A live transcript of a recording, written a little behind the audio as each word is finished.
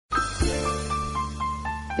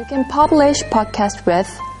You can publish podcast with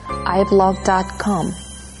iblog.com.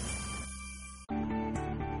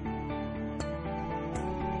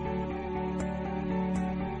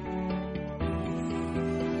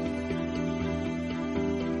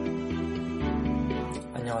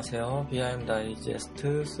 안녕하세요. BIM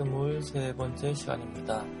다이제스트 23번째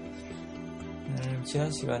시간입니다.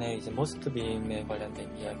 지난 시간에 이제 머스트 빔에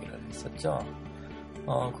관련된 이야기를 했었죠.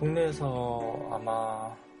 국내에서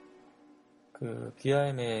아마 그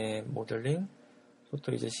BIM의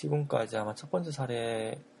모델링부터 이제 시공까지 아마 첫 번째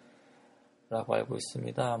사례라고 알고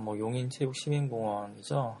있습니다.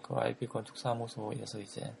 용인체육시민공원이죠. 그 RP 건축사무소에서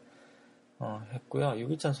이제 했고요.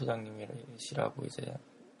 유기찬 소장님이시라고 이제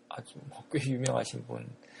아주 꽤 유명하신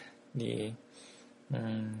분이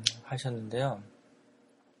하셨는데요.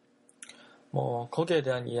 거기에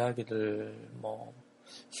대한 이야기들,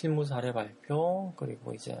 실무 사례 발표,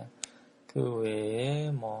 그리고 이제 그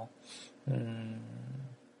외에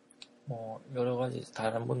여러 가지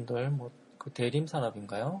다른 분들, 그 대림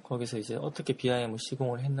산업인가요? 거기서 이제 어떻게 BIM을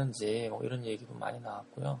시공을 했는지, 이런 얘기도 많이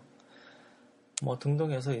나왔고요.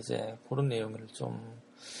 등등 해서 이제 그런 내용을 좀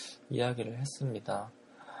이야기를 했습니다.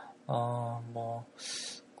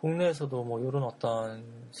 국내에서도 이런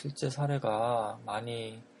어떤 실제 사례가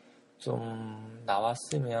많이 좀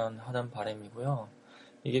나왔으면 하는 바람이고요.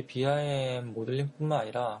 이게 BIM 모델링뿐만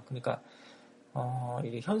아니라, 그러니까,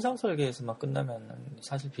 이게 현상 설계에서만 끝나면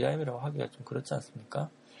사실 BIM이라고 하기가 좀 그렇지 않습니까?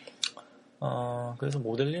 그래서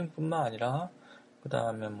모델링뿐만 아니라, 그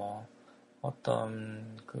다음에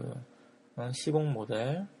어떤 시공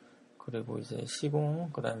모델, 그리고 이제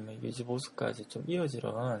시공, 그 다음에 유지 보수까지 좀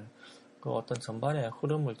이어지는 그 어떤 전반의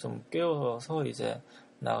흐름을 좀 꿰어서 이제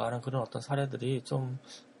나가는 그런 어떤 사례들이 좀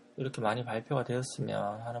이렇게 많이 발표가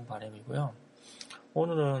되었으면 하는 바람이고요.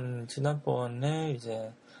 오늘은 지난번에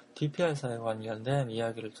이제 DPR사에 관련된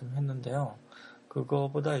이야기를 좀 했는데요.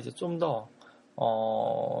 그거보다 이제 좀 더,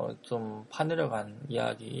 좀 파내려간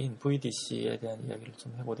이야기인 VDC에 대한 이야기를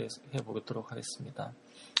좀 해보도록 하겠습니다.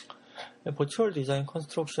 버추얼 디자인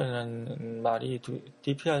컨스트럭션이라는 말이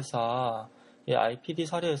DPR사의 IPD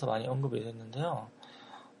사례에서 많이 언급이 됐는데요.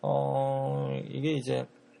 이게 이제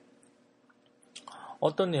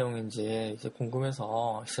어떤 내용인지 이제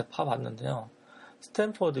궁금해서 이제 파봤는데요.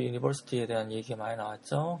 스탠포드 유니버시티에 대한 얘기가 많이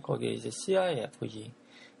나왔죠. 거기에 이제 CIFE,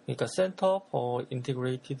 그러니까 Center for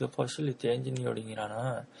Integrated Facility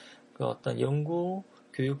Engineering이라는 그 어떤 연구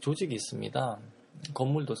교육 조직이 있습니다.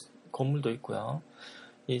 건물도 있고요.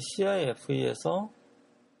 이 CIFE에서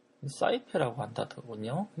사이페라고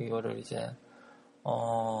한다더군요. 이거를 이제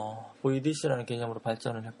VDC라는 개념으로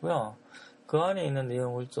발전을 했고요. 그 안에 있는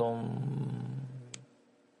내용을 좀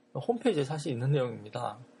홈페이지에 사실 있는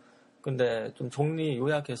내용입니다. 근데 좀 정리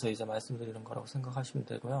요약해서 이제 말씀드리는 거라고 생각하시면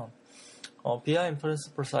되고요. BIM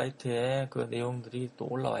프린시플 사이트에 그 내용들이 또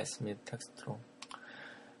올라와 있습니다. 텍스트로.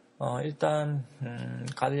 일단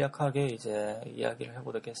간략하게 이제 이야기를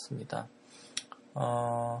해보겠습니다.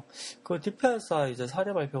 그 DPR사 이제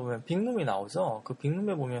사례 발표 보면 빅룸이 나오죠. 그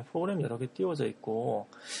빅룸에 보면 프로그램 여러 개 띄워져 있고,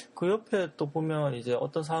 그 옆에 또 보면 이제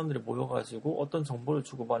어떤 사람들이 모여가지고 어떤 정보를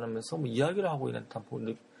주고받으면서 이야기를 하고 있는 듯한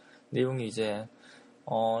내용이 이제,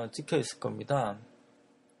 찍혀 있을 겁니다.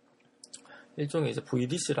 일종의 이제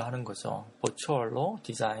VDC를 하는 거죠. 버추얼로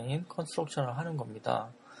디자인, 컨스트럭션을 하는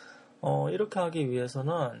겁니다. 이렇게 하기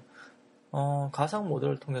위해서는, 가상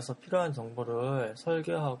모델을 통해서 필요한 정보를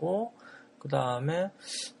설계하고, 그 다음에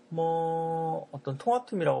어떤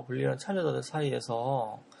통합팀이라고 불리는 참여자들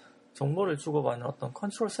사이에서 정보를 주고받는 어떤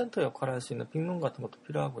컨트롤 센터 역할을 할 수 있는 빅룸 같은 것도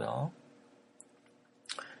필요하고요.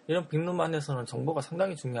 이런 빅룸 안에서는 정보가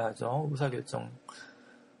상당히 중요하죠. 의사결정을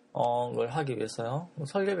하기 위해서요.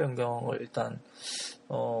 설계 변경을 일단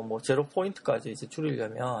제로 포인트까지 이제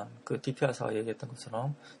줄이려면 그 DPR사가 얘기했던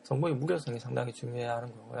것처럼 정보의 무결성이 상당히 중요해야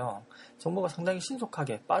하는 거고요. 정보가 상당히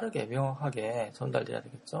신속하게, 빠르게, 명확하게 전달돼야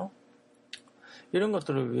되겠죠. 이런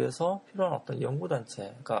것들을 위해서 필요한 어떤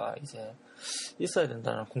연구단체가 이제 있어야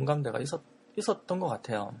된다는 공감대가 있었던 것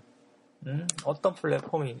같아요. 어떤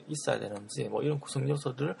플랫폼이 있어야 되는지, 이런 구성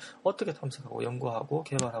요소들을 어떻게 탐색하고 연구하고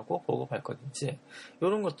개발하고 보급할 건지,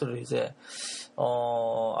 이런 것들을 이제,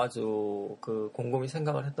 아주 곰곰이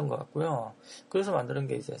생각을 했던 것 같고요. 그래서 만드는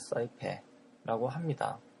게 이제 사이페라고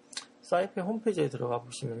합니다. 사이페 홈페이지에 들어가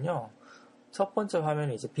보시면요. 첫 번째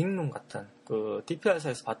화면이 이제 빅룸 같은,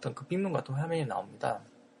 DPR사에서 봤던 그 빅룸 같은 화면이 나옵니다.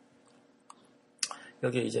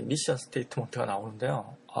 여기에 이제 미션 스테이트먼트가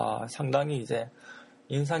나오는데요. 상당히 이제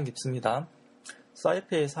인상 깊습니다.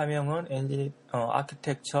 사이페의 사명은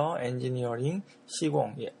아키텍처, 엔지니어링,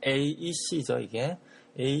 시공, AEC죠, 이게.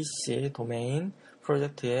 AEC 도메인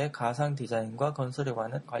프로젝트의 가상 디자인과 건설에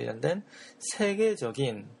관련된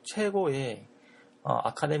세계적인 최고의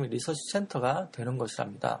아카데미 리서치 센터가 되는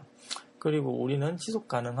것이랍니다. 그리고 우리는 지속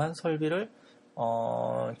가능한 설비를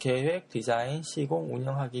계획, 디자인, 시공,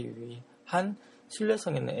 운영하기 위한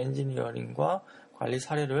신뢰성 있는 엔지니어링과 관리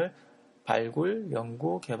사례를 발굴,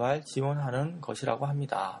 연구, 개발, 지원하는 것이라고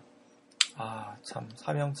합니다. 참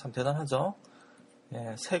사명 참 대단하죠.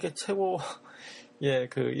 예, 세계 최고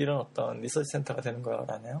이런 어떤 리서치 센터가 되는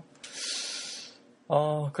거라네요.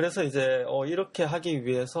 그래서 이제 이렇게 하기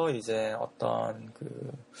위해서 이제 어떤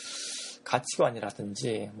그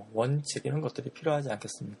가치관이라든지 뭐 원칙 이런 것들이 필요하지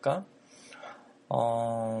않겠습니까?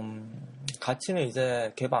 가치는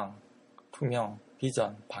이제 개방, 투명,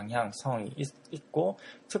 비전, 방향, 성이 있고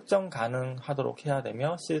측정 가능하도록 해야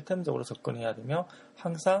되며 시스템적으로 접근해야 되며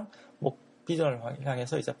항상 비전을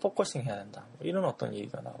향해서 이제 포커싱 해야 된다. 이런 어떤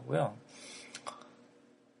얘기가 나오고요.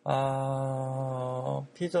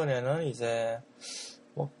 비전에는 이제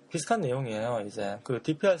비슷한 내용이에요. 이제 그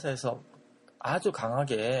DPR사에서 아주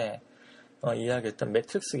강하게 이야기했던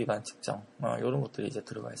매트릭스 기반 측정 이런 것들이 이제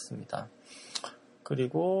들어가 있습니다.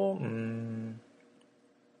 그리고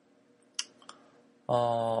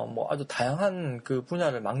아주 다양한 그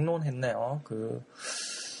분야를 막론했네요.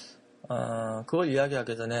 그걸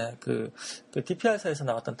이야기하기 전에 그 DPR사에서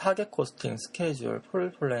나왔던 타겟 코스팅, 스케줄,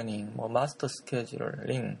 풀 플래닝, 마스터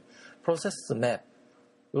스케줄링, 프로세스 맵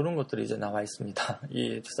이런 것들이 이제 나와 있습니다.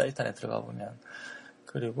 이 사이트 안에 들어가 보면.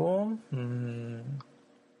 그리고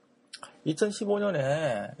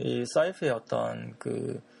 2015년에 이 사이프의 어떤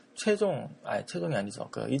그 최종이 아니죠.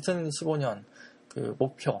 그 2015년 그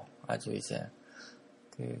목표 아주 이제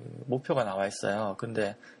그 목표가 나와 있어요.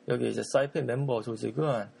 근데 여기 이제 사이프의 멤버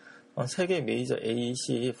조직은 세계 메이저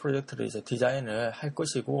AEC 프로젝트를 이제 디자인을 할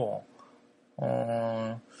것이고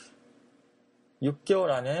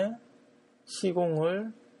 6개월 안에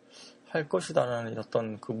시공을 할 것이다라는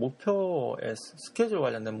어떤 그 목표의 스케줄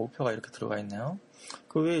관련된 목표가 이렇게 들어가 있네요.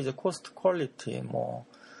 그 외에 이제 코스트 퀄리티,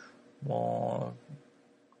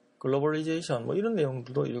 글로벌리제이션, 이런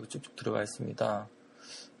내용들도 이렇게 쭉쭉 들어가 있습니다.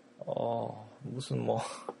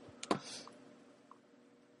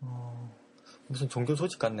 무슨 종교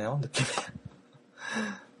조직 같네요, 느낌이.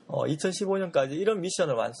 2015년까지 이런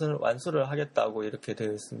미션을 완수를 하겠다고 이렇게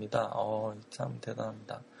되어 있습니다. 참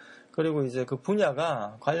대단합니다. 그리고 이제 그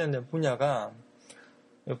관련된 분야가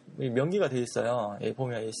명기가 되어 있어요. 여기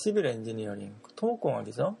보면 시빌 엔지니어링,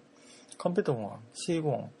 토목공학이죠. 컴퓨터공학,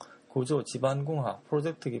 시공, 구조, 지반공학,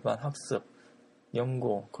 프로젝트 기반 학습,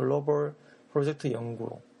 연구, 글로벌 프로젝트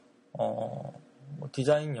연구,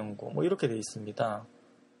 디자인 연구, 이렇게 되어 있습니다.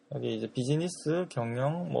 여기 이제 비즈니스,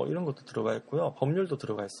 경영, 이런 것도 들어가 있고요. 법률도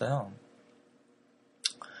들어가 있어요.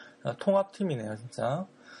 통합팀이네요, 진짜.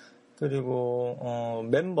 그리고,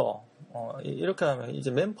 멤버. 이렇게 하면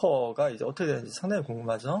이제 멤버가 이제 어떻게 되는지 상당히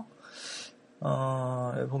궁금하죠?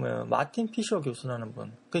 여기 보면, 마틴 피셔 교수라는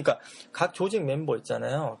분. 그러니까, 각 조직 멤버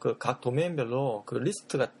있잖아요. 그 각 도메인별로 그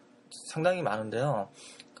리스트가 상당히 많은데요.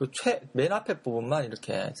 맨 앞에 부분만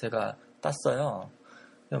이렇게 제가 땄어요.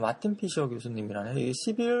 마틴 피셔 교수님이라네요. 이게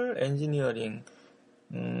시빌 엔지니어링의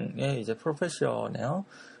이제 프로페셔네요.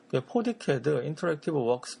 포디캐드, 인터랙티브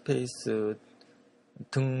워크스페이스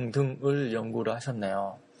등을 연구를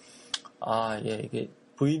하셨네요. 이게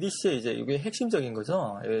VDC의 이제 이게 핵심적인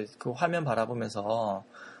거죠. 그 화면 바라보면서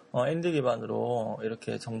엔드 기반으로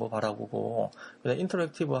이렇게 정보 바라보고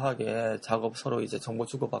인터랙티브하게 작업 서로 이제 정보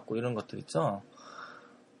주고받고 이런 것들 있죠.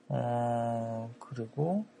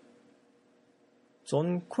 그리고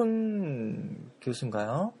존 쿤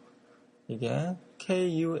교수인가요? 이게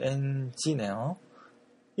KUNG네요.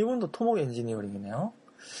 이분도 토목 엔지니어링이네요.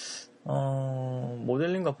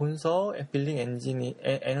 모델링과 분석, 빌링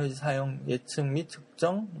에너지 사용 예측 및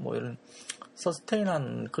측정, 이런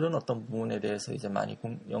서스테인한 그런 어떤 부분에 대해서 이제 많이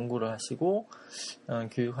연구를 하시고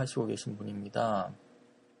교육하시고 계신 분입니다.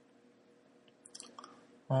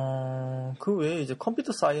 그 외에 이제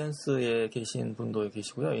컴퓨터 사이언스에 계신 분도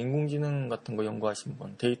계시고요. 인공지능 같은 거 연구하신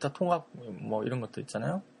분, 데이터 통합 이런 것도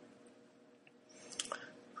있잖아요.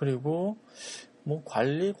 그리고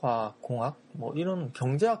관리과학, 공학, 이런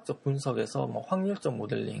경제학적 분석에서 확률적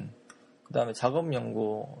모델링, 그 다음에 작업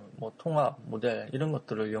연구, 통합, 모델 이런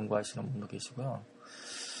것들을 연구하시는 분도 계시고요.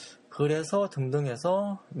 그래서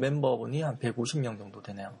등등해서 멤버분이 한 150명 정도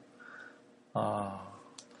되네요.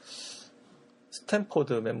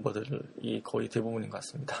 스탠포드 멤버들이 거의 대부분인 것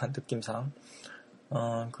같습니다. 느낌상.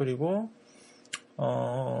 그리고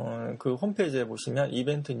그 홈페이지에 보시면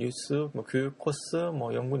이벤트 뉴스, 교육 코스,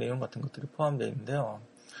 연구 내용 같은 것들이 포함되어 있는데요.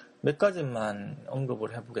 몇 가지만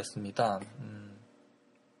언급을 해보겠습니다.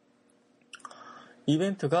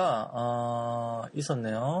 이벤트가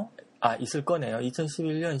있었네요. 있을 거네요.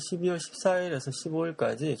 2011년 12월 14일에서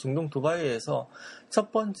 15일까지 중동 두바이에서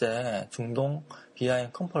첫 번째 중동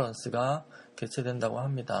BIM 컨퍼런스가 개최된다고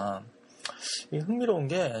합니다. 이 흥미로운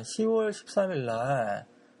게 10월 13일 날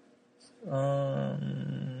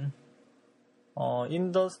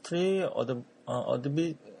인더스트리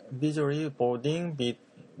어드비저리 보딩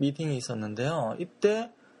미팅이 있었는데요.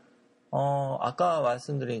 이때 아까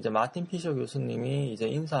말씀드린 이제 마틴 피셔 교수님이 이제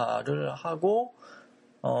인사를 하고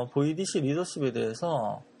VDC 리더십에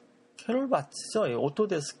대해서 캐롤 바츠죠.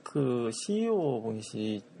 오토데스크 CEO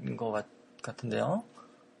분이신 것 같은데요.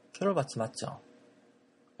 캐롤 바츠 맞죠?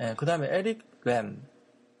 네, 그 다음에 에릭 램.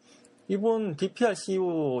 이분 DPR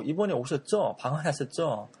CEO 이번에 오셨죠?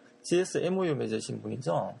 방한하셨죠? GS MOU 맺으신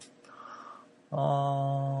분이죠?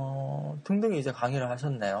 등등이 이제 강의를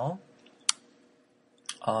하셨네요.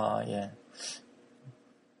 예.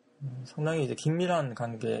 상당히 이제 긴밀한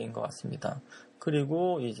관계인 것 같습니다.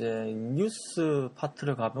 그리고 이제 뉴스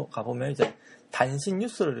파트를 가보면 이제 단신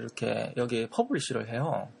뉴스를 이렇게 여기 퍼블리시를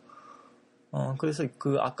해요. 그래서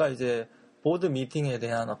아까 이제 보드 미팅에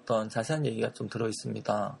대한 어떤 자세한 얘기가 좀 들어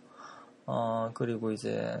있습니다. 그리고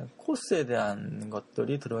이제 코스에 대한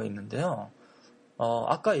것들이 들어 있는데요.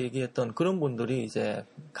 아까 얘기했던 그런 분들이 이제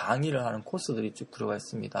강의를 하는 코스들이 쭉 들어가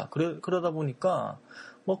있습니다. 그러다 보니까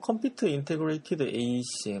뭐 컴퓨터 인테그레이티드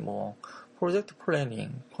AEC, 뭐 프로젝트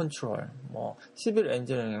플래닝, 컨트롤, 뭐 시빌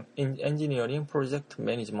엔지니어링, 프로젝트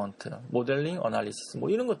매니지먼트, 모델링, 어널리시스 뭐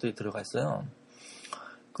이런 것들이 들어가 있어요.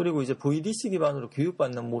 그리고 이제 VDC 기반으로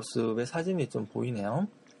교육받는 모습의 사진이 좀 보이네요.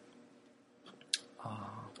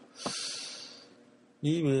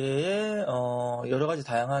 이 외에 여러 가지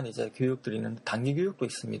다양한 이제 교육들이 있는데 단기 교육도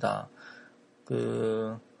있습니다.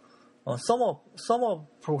 서머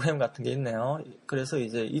프로그램 같은 게 있네요. 그래서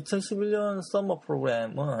이제 2011년 서머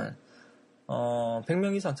프로그램은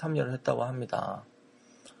 100명 이상 참여를 했다고 합니다.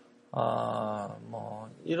 뭐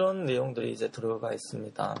이런 내용들이 이제 들어가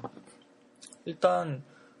있습니다. 일단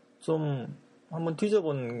좀 한번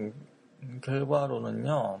뒤져본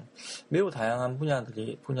결과로는요, 매우 다양한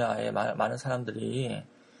분야에 많은 사람들이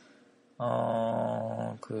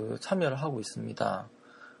참여를 하고 있습니다.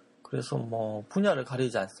 그래서 뭐 분야를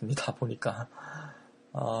가리지 않습니다. 보니까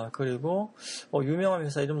그리고 유명한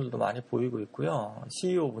회사 이름들도 많이 보이고 있고요.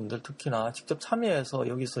 CEO 분들 특히나 직접 참여해서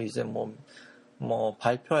여기서 이제 뭐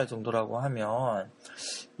발표할 정도라고 하면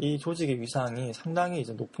이 조직의 위상이 상당히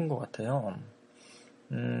이제 높은 것 같아요.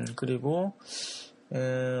 그리고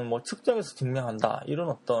뭐 측정해서 증명한다 이런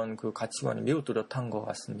어떤 그 가치관이 매우 뚜렷한 것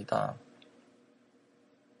같습니다.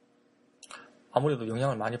 아무래도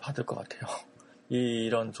영향을 많이 받을 것 같아요.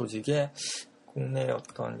 이런 조직에 국내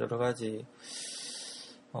어떤 여러 가지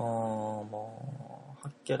뭐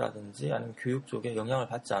학계라든지 아니면 교육 쪽에 영향을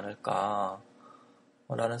받지 않을까라는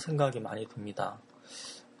생각이 많이 듭니다.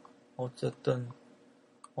 어쨌든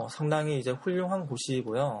상당히 이제 훌륭한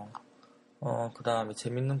곳이고요. 그 다음에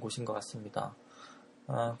재밌는 곳인 것 같습니다.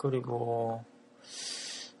 그리고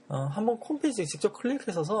한번 홈페이지 직접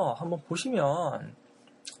클릭해서 한번 보시면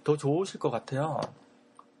더 좋으실 것 같아요.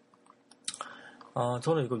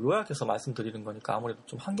 저는 이거 요약해서 말씀드리는 거니까 아무래도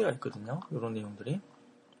좀 한계가 있거든요. 이런 내용들이.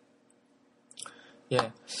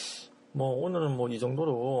 예. 뭐 오늘은 뭐 이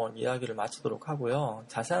정도로 이야기를 마치도록 하고요.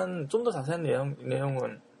 좀 더 자세한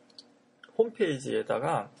내용은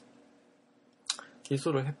홈페이지에다가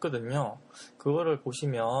기술을 했거든요. 그거를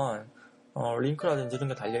보시면 링크라든지 이런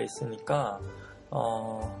게 달려 있으니까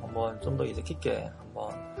한번 좀 더 이제 깊게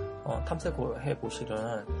한번 탐색해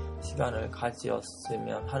보시는 시간을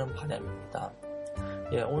가지었으면 하는 바람입니다.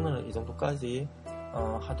 예, 오늘은 이 정도까지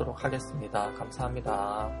하도록 하겠습니다.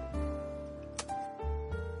 감사합니다.